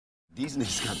These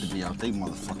niggas got to be out they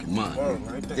motherfucking mind.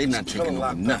 Right? They not taking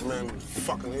over nothing. Man,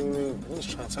 fucking, we just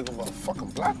trying to take over a fucking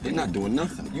block. They not doing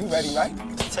nothing. You ready, right?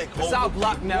 Take over. It's our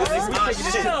block now, nigga. We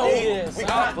taking it down. We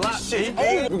got block, shit.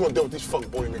 We're gonna deal with these fuck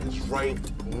boy niggas right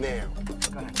now.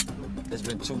 There's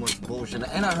been too much bullshit.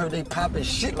 And I heard they popping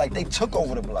shit like they took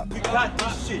over the block. We got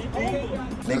this shit.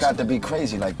 They got to be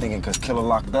crazy, like thinking cause Killer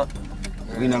locked up,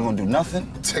 we not gonna do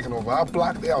nothing. Taking over our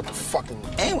block, they out the fucking...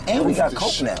 And we got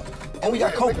coke now. And we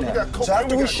got coke now. So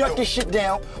after we shut this shit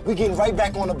down, we getting right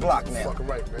back on the block now. Fucking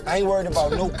right, man. I ain't worried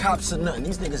about no cops or nothing.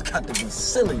 These niggas got to be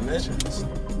silly, man.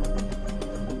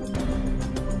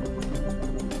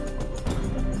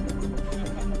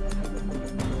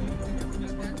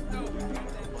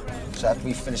 So after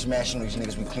we finish mashing these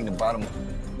niggas, we clean the bottom.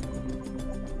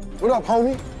 What up,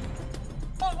 homie?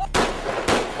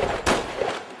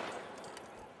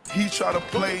 He tried to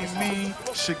play me,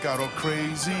 shit got all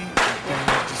crazy, and then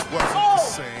it just wasn't the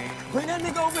same. Bring that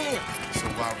nigga over here. So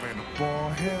I ran up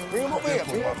on him, Bring him over here,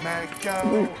 put my mag out,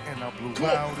 and I blew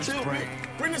out his brain.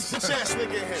 Bring this bitch ass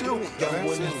nigga in here.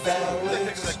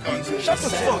 Shut the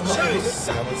fuck up.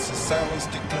 Silence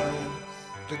the girls.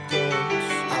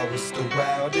 I was the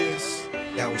wildest.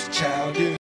 That was childish.